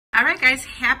All right, guys,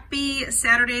 happy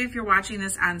Saturday. If you're watching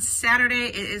this on Saturday,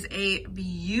 it is a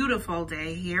beautiful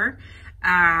day here.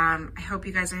 I hope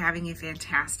you guys are having a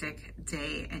fantastic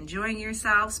day, enjoying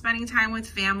yourself, spending time with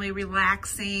family,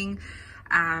 relaxing,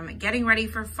 getting ready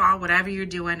for fall, whatever you're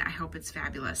doing. I hope it's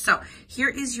fabulous. So here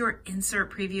is your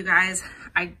insert preview, guys.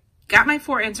 I got my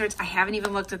 4 inserts. I haven't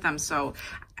even looked at them, so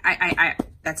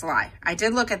that's a lie. I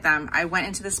did look at them. I went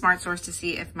into the Smart Source to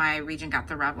see if my region got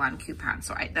the Revlon coupon.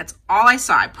 So that's all I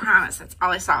saw. I promise that's all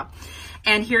I saw.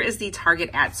 And here is the Target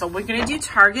ad. So we're going to do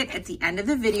Target at the end of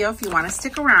the video if you want to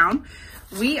stick around.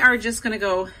 We are just going to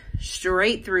go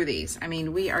straight through these. I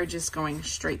mean, we are just going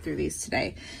straight through these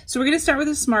today. So we're going to start with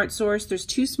a Smart Source. There's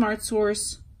 2 Smart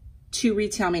Source, 2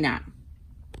 Retail Me Not.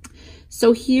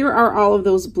 So here are all of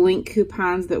those Blink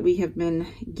coupons that we have been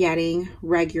getting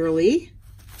regularly.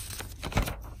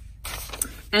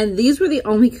 And these were the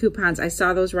only coupons. I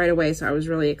saw those right away, so I was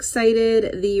really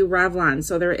excited. The Revlon,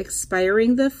 so they're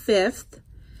expiring the 5th.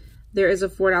 There is a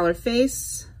 $4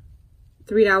 face,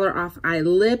 $3 off eye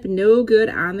lip, no good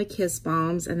on the Kiss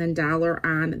Balms, and then $1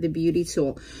 on the Beauty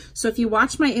Tool. So if you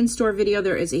watch my in-store video,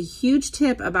 there is a huge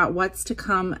tip about what's to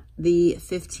come the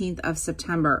 15th of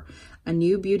September. A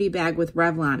new beauty bag with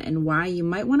Revlon and why you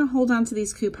might want to hold on to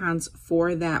these coupons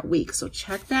for that week. So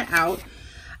check that out.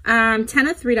 10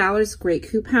 at $3, great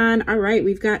coupon. All right,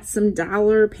 we've got some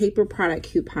dollar paper product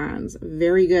coupons.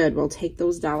 Very good. We'll take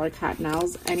those dollar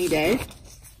cottonelles any day.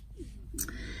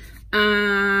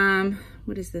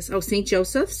 What is this? Oh, St.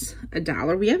 Joseph's,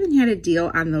 $1. We haven't had a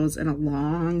deal on those in a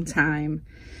long time.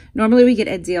 Normally we get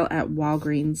a deal at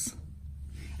Walgreens.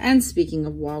 And speaking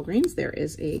of Walgreens, there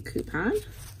is a coupon.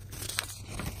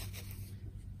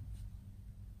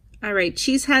 All right,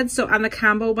 cheese heads. So on the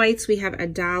combo bites, we have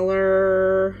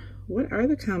 $1. What are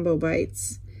the combo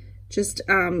bites? Just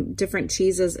different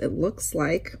cheeses, it looks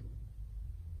like.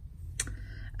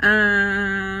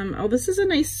 Oh, this is a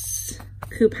nice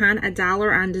coupon.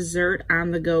 $1 on dessert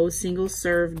on the go single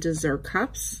serve dessert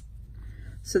cups.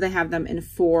 So they have them in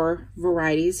 4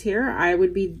 varieties here.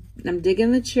 I'm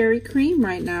digging the cherry cream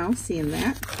right now, seeing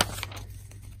that.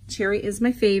 Cherry is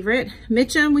my favorite.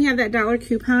 Mitchum, we have that $1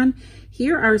 coupon.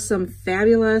 Here are some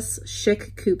fabulous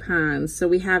chic coupons. So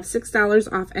we have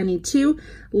 $6 off any 2.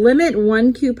 Limit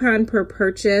 1 coupon per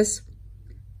purchase,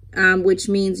 which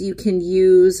means you can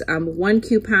use 1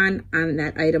 coupon on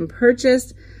that item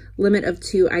purchased. Limit of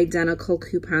 2 identical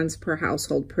coupons per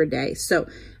household per day. So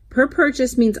per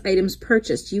purchase means items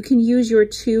purchased. You can use your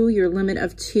limit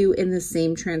of 2 in the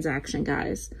same transaction,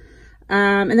 guys.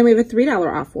 And then we have a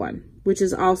 $3 off one, which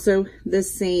is also the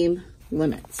same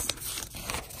limits.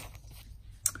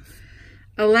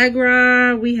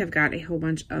 Allegra, we have got a whole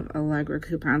bunch of Allegra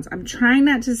coupons. I'm trying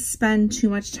not to spend too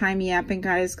much time yapping,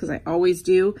 guys, because I always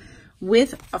do.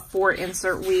 With a 4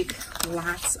 insert week,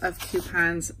 lots of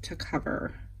coupons to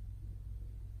cover.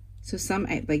 So some,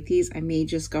 like these, I may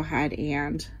just go ahead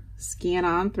and scan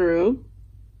on through.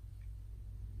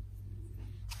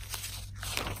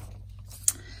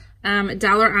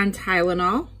 $1 on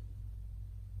Tylenol.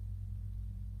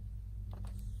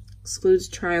 Excludes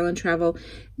trial and travel.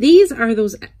 These are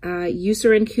those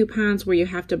Eucerin coupons where you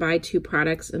have to buy 2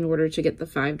 products in order to get the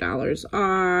 $5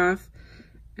 off.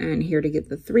 And here to get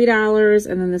the $3.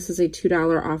 And then this is a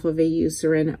 $2 off of a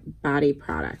Eucerin body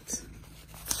product.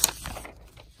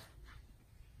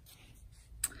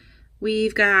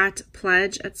 We've got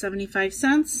Pledge at 75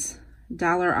 cents.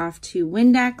 $1 off 2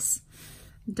 Windex.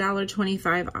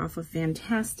 $1.25 off of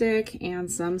Fantastic.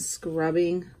 And some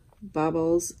Scrubbing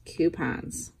Bubbles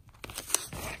coupons.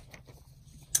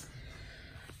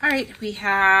 All right, we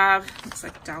have, looks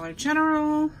like Dollar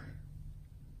General.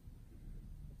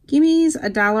 Gimme's,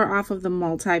 $1 off of the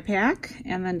multi-pack,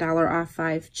 and then $1 off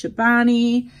 5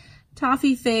 Chobani.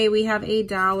 Toffee Faye, we have a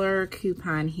 $1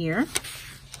 coupon here.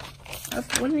 Oh,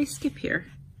 what did I skip here?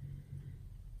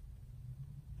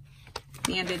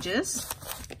 Bandages.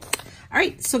 All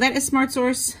right, so that is Smart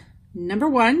Source number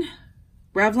 1,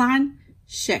 Revlon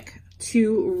Chic.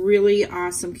 2 really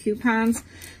awesome coupons.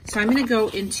 So I'm going to go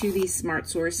into the Smart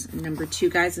Source number 2,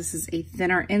 guys. This is a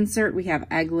thinner insert. We have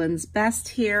Eggland's Best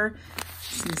here,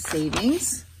 some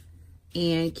savings,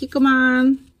 and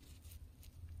Kikkoman.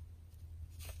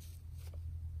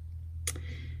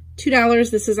 $2.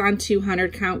 This is on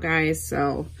 200 count, guys.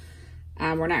 So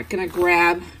we're not going to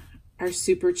grab our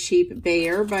super cheap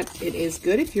Bayer, but it is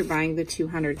good if you're buying the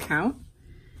 200 count.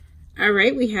 All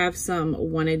right, we have some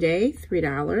One A Day,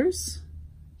 $3,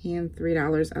 and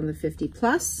 $3 on the 50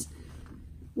 plus.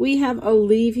 We have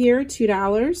Aleve here,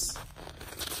 $2.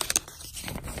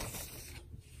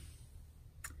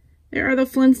 There are the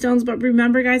Flintstones, but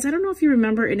remember, guys, I don't know if you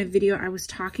remember in a video I was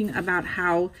talking about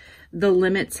how the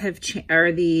limits have changed,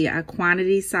 or the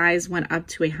quantity size went up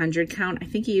to 100 count. I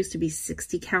think it used to be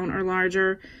 60 count or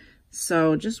larger.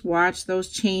 So just watch those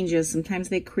changes. Sometimes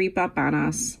they creep up on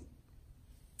us.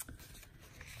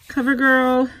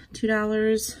 CoverGirl,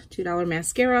 $2, $2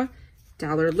 mascara,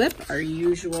 $1 lip, our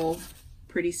usual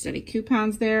pretty steady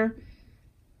coupons there.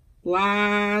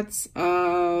 Lots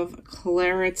of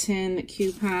Claritin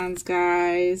coupons,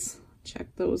 guys.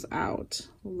 Check those out.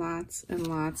 Lots and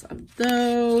lots of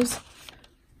those.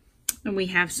 And we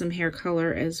have some hair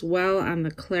color as well on the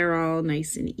Clairol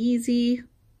Nice and Easy.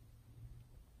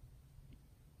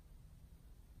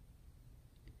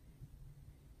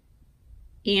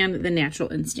 And the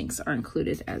Natural Instincts are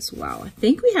included as well. I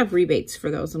think we have rebates for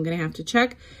those. I'm going to have to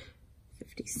check.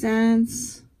 50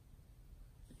 cents.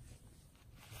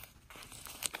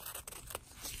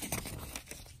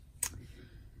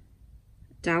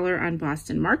 $1 on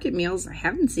Boston Market Meals. I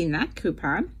haven't seen that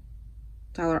coupon.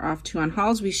 $1 off 2 on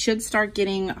Halls. We should start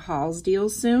getting Halls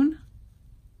deals soon.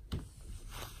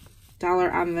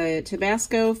 $1 on the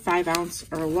Tabasco, 5 ounce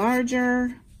or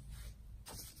larger.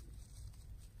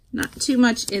 Not too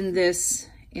much in this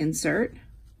insert.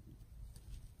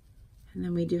 And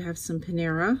then we do have some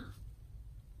Panera.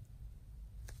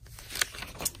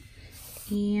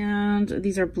 And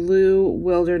these are Blue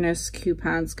Wilderness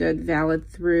coupons, good, valid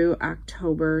through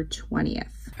October 20th.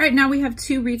 All right, now we have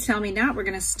 2 Retail Me Not. We're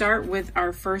gonna start with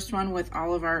our first one with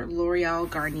all of our L'Oreal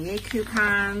Garnier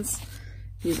coupons.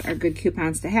 These are good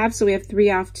coupons to have. So we have 3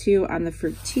 off 2 on the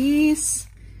Fructis,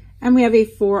 and we have a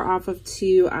 4 off of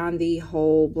 2 on the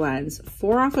whole blends.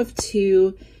 4 off of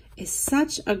 2 is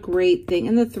such a great thing,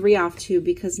 and the 3 off 2,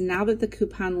 because now that the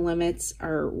coupon limits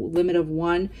are limit of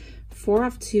 1, 4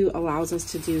 off 2 allows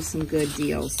us to do some good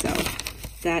deals. So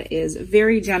that is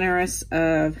very generous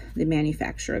of the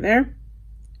manufacturer there.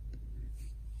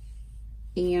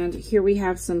 And here we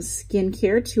have some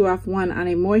skincare, 2 off 1 on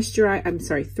a moisturizer. I'm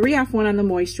sorry, 3 off 1 on the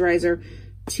moisturizer,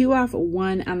 2 off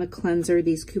 1 on the cleanser.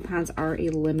 These coupons are a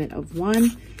limit of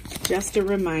 1. Just a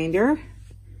reminder.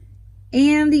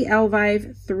 And the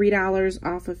Elvive, $3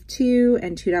 off of 2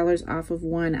 and $2 off of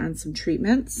 1 on some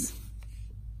treatments.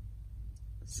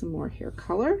 Some more hair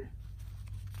color.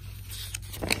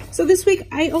 So this week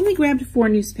I only grabbed 4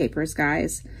 newspapers,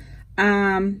 guys.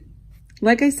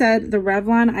 Like I said, the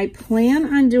Revlon, I plan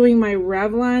on doing my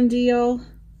Revlon deal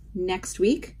next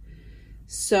week.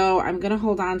 So I'm gonna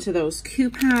hold on to those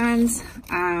coupons.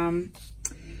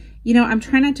 You know, I'm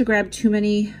trying not to grab too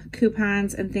many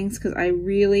coupons and things because I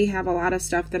really have a lot of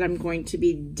stuff that I'm going to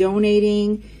be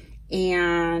donating,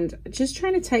 and just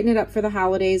trying to tighten it up for the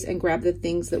holidays and grab the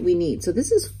things that we need. So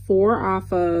this is 4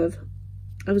 off of,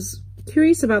 I was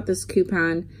curious about this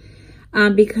coupon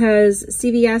because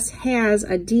CVS has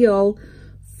a deal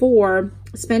for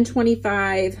spend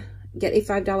 $25, get a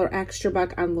 $5 extra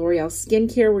buck on L'Oreal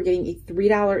skincare. We're getting a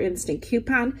 $3 instant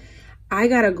coupon. I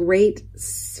got a great,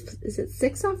 is it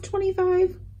 6 off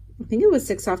 25? I think it was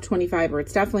 6 off 25, or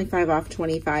it's definitely 5 off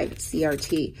 25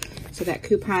 CRT. So that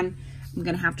coupon, I'm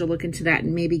gonna have to look into that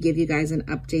and maybe give you guys an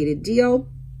updated deal.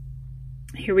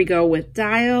 Here we go with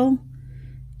Dial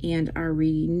and our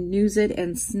Renews It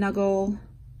and Snuggle.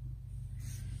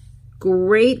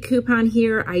 Great coupon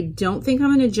here. I don't think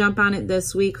I'm gonna jump on it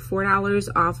this week. $4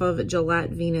 off of Gillette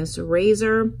Venus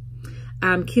Razor.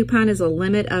 Coupon is a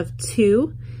limit of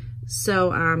 2.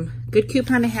 So good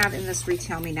coupon to have in this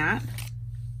Retail Me Not.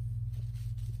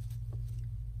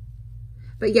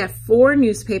 But yeah, 4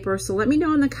 newspapers. So let me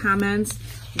know in the comments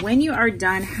when you are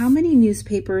done, how many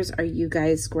newspapers are you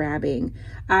guys grabbing?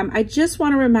 I just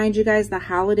want to remind you guys the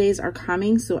holidays are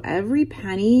coming. So every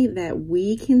penny that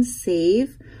we can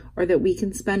save or that we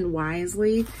can spend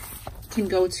wisely can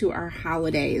go to our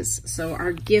holidays. So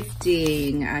our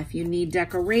gifting, if you need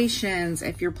decorations,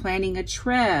 if you're planning a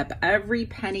trip, every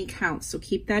penny counts. So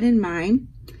keep that in mind.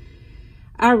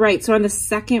 All right, so on the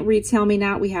second Retail Me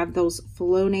Not, we have those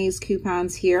Flonase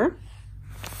coupons here.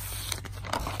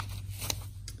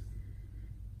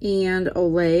 And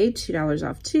Olay, $2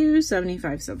 off 2,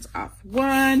 75 cents off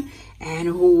 1.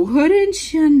 And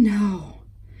wouldn't you know,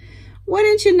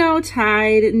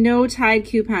 Tide, no Tide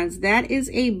coupons. That is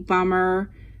a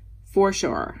bummer for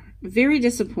sure. Very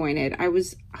disappointed. I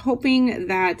was hoping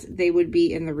that they would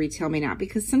be in the Retail Me Not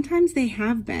because sometimes they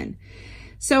have been.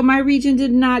 So my region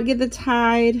did not get the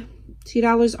Tide.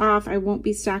 $2 off. I won't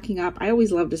be stocking up. I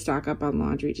always love to stock up on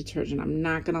laundry detergent. I'm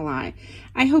not going to lie.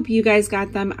 I hope you guys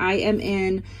got them. I am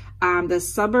in the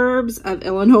suburbs of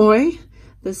Illinois,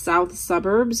 the south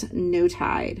suburbs, no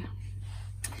Tide.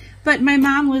 But my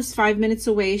mom lives 5 minutes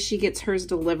away. She gets hers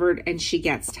delivered and she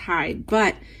gets Tide,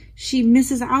 but she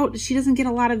misses out. She doesn't get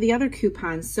a lot of the other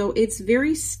coupons. So it's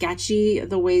very sketchy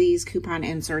the way these coupon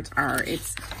inserts are.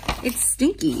 It's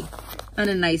stinky on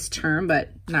a nice term, but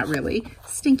not really.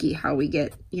 Stinky how we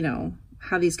get, you know,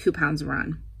 how these coupons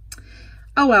run.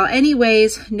 Oh well,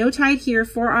 anyways, no Tide here,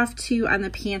 4 off 2 on the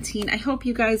Pantene. I hope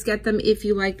you guys get them if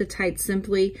you like the Tide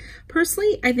Simply.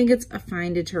 Personally, I think it's a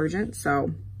fine detergent.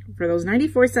 So for those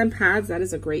 94-cent pads, that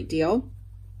is a great deal.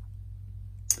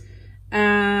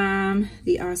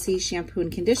 The Aussie shampoo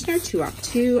and conditioner, 2 off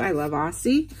 2. I love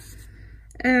Aussie.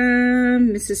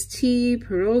 Mrs. T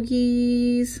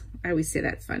pierogies. I always say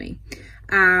that funny.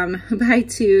 Buy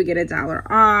 2, get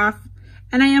 $1 off.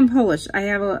 And I am Polish.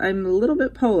 I'm a little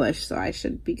bit Polish, so I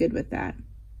should be good with that.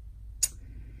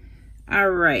 All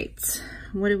right.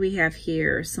 What do we have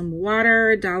here? Some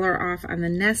water, $1 off on the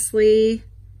Nestle.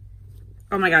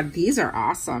 Oh my God, these are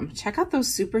awesome. Check out those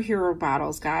superhero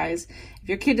bottles, guys. If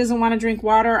your kid doesn't want to drink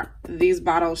water, these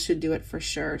bottles should do it for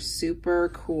sure. Super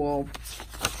cool.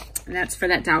 And that's for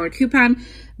that $1 coupon.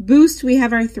 Boost, we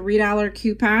have our $3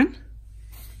 coupon.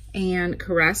 And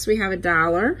Caress, we have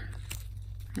 $1.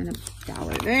 And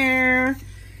 $1 there.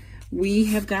 We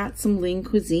have got some Lean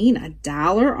Cuisine,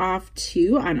 $1 off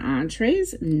 2 on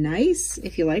entrees. Nice.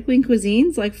 If you like Lean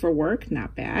Cuisines, like for work,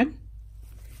 not bad.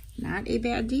 Not a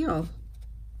bad deal.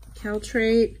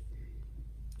 Caltrate,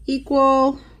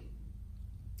 Equal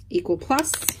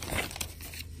Plus.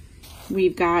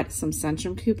 We've got some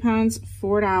Centrum coupons,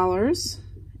 $4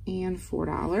 and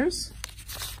 $4.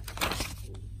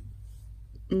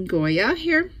 Goya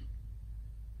here.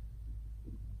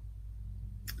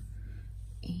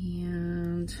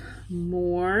 And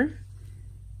more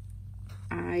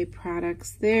eye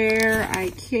products there. Eye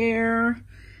care.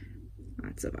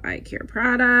 Lots of eye care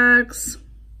products.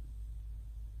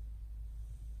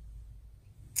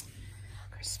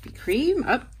 Krispy Kreme.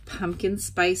 Oh, pumpkin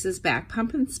spice is back.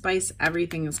 Pumpkin spice,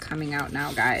 everything is coming out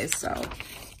now, guys. So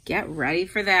get ready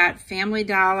for that. Family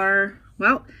Dollar.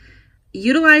 Well,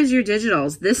 utilize your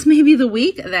digitals. This may be the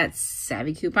week that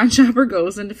Savvy Coupon Shopper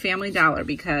goes into Family Dollar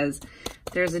because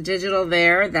there's a digital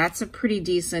there. That's a pretty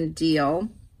decent deal,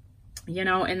 you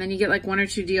know, and then you get like 1 or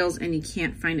 2 deals and you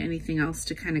can't find anything else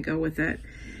to kind of go with it.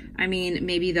 I mean,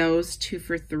 maybe those 2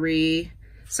 for $3.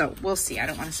 So we'll see. I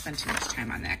don't want to spend too much time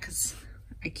on that because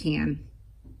I can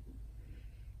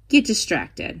get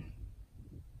distracted.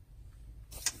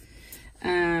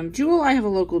 Jewel, I have a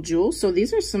local Jewel. So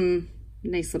these are some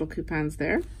nice little coupons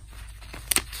there.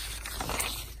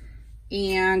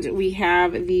 And we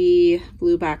have the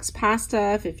Blue Box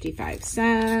Pasta, 55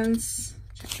 cents.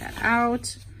 Check that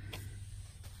out.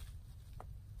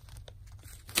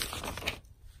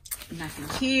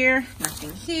 Nothing here,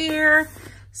 nothing here.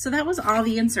 So that was all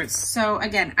the inserts. So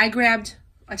again, I grabbed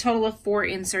a total of 4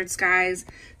 inserts, guys.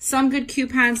 Some good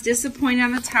coupons, disappointed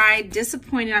on the Tide,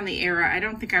 disappointed on the Era. I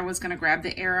don't think I was gonna grab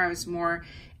the Era. I was more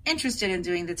interested in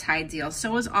doing the Tide deal.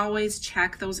 So as always,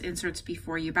 check those inserts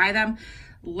before you buy them.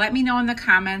 Let me know in the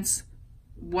comments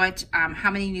what how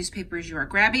many newspapers you are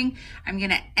grabbing. I'm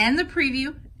gonna end the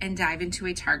preview and dive into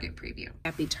a Target preview.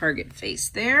 Happy Target face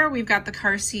there. We've got the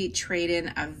car seat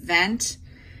trade-in event.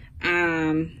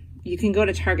 You can go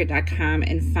to target.com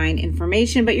and find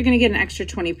information, but you're gonna get an extra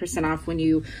 20% off when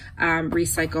you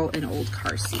recycle an old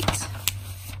car seat.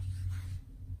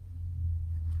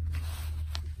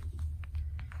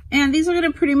 And these are going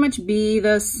to pretty much be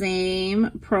the same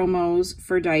promos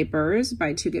for diapers.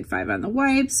 Buy 2, get 5 on the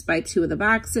wipes. Buy 2 of the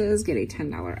boxes, get a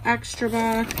 $10 extra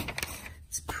back.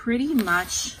 It's pretty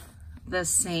much the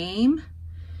same.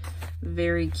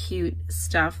 Very cute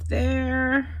stuff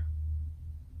there.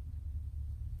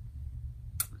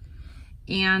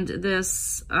 And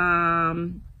this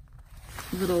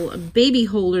little baby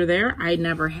holder there. I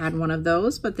never had one of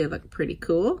those, but they look pretty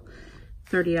cool.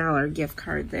 $30 gift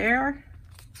card there.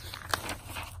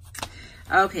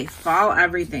 Okay, fall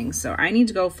everything. So I need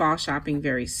to go fall shopping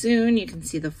very soon. You can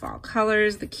see the fall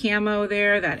colors, the camo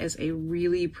there. That is a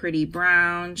really pretty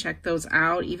brown. Check those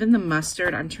out. Even the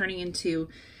mustard. I'm turning into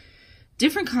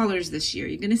different colors this year.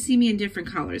 You're going to see me in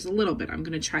different colors a little bit. I'm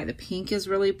going to try the pink is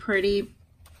really pretty.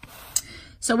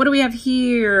 So what do we have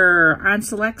here? On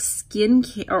select skin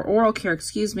care or oral care,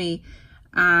 excuse me.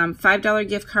 $5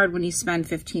 gift card when you spend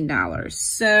 $15.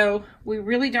 So we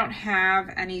really don't have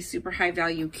any super high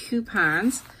value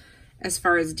coupons as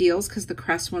far as deals because the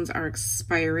Crest ones are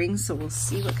expiring. So we'll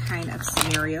see what kind of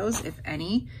scenarios, if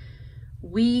any,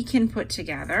 we can put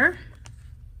together.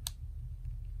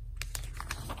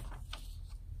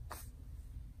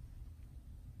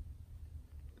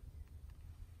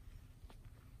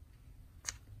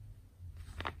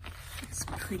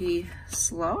 pretty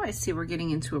slow. I see we're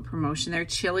getting into a promotion there.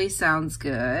 Chili sounds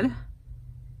good.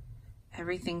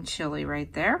 Everything chili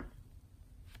right there.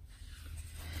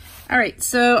 All right,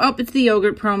 so, oh, it's the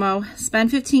yogurt promo.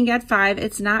 Spend 15, get 5.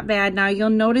 It's not bad. Now, you'll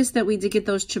notice that we did get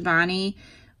those Chobani.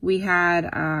 We had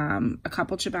a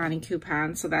couple Chobani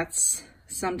coupons, so that's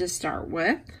some to start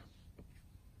with.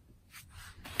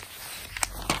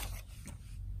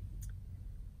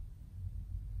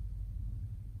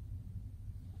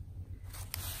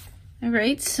 All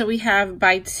right, so we have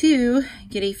buy 2,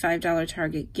 get a $5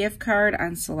 Target gift card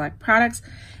on select products.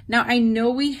 Now, I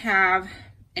know we have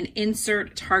an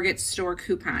insert Target store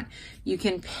coupon. You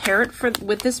can pair it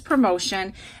with this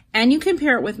promotion, and you can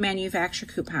pair it with manufacturer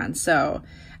coupons. So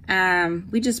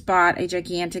we just bought a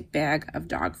gigantic bag of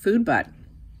dog food, but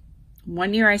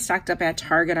one year I stocked up at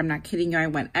Target. I'm not kidding you. I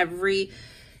went every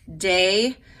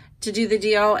day to do the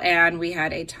deal, and we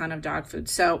had a ton of dog food.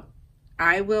 So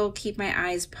I will keep my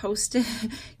eyes posted,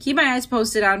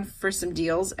 on for some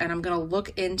deals, and I'm going to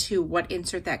look into what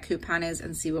insert that coupon is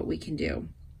and see what we can do.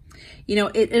 You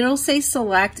know, it'll say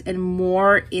select and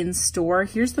more in store.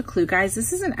 Here's the clue, guys.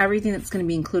 This isn't everything that's going to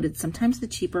be included. Sometimes the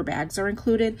cheaper bags are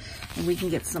included, and we can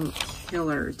get some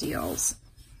killer deals.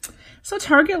 So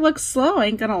Target looks slow,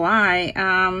 ain't gonna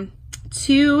lie.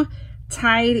 2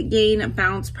 Tide Gain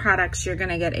Bounce products, you're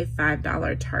gonna get a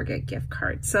 $5 Target gift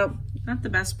card. So not the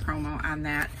best promo on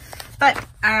that. But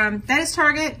that is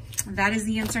Target. That is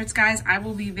the inserts, guys. I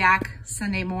will be back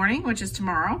Sunday morning, which is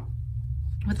tomorrow,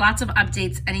 with lots of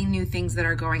updates, any new things that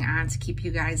are going on to keep you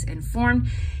guys informed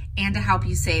and to help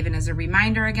you save. And as a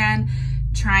reminder again,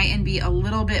 try and be a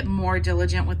little bit more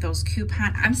diligent with those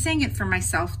coupons. I'm saying it for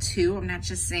myself too. I'm not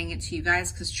just saying it to you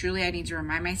guys, because truly I need to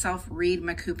remind myself, read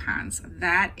my coupons.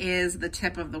 That is the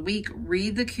tip of the week.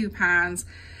 Read the coupons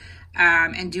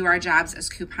and do our jobs as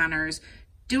couponers,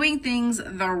 doing things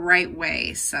the right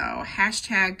way. So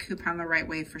hashtag coupon the right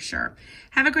way for sure.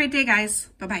 Have a great day, guys.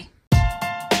 Bye-bye.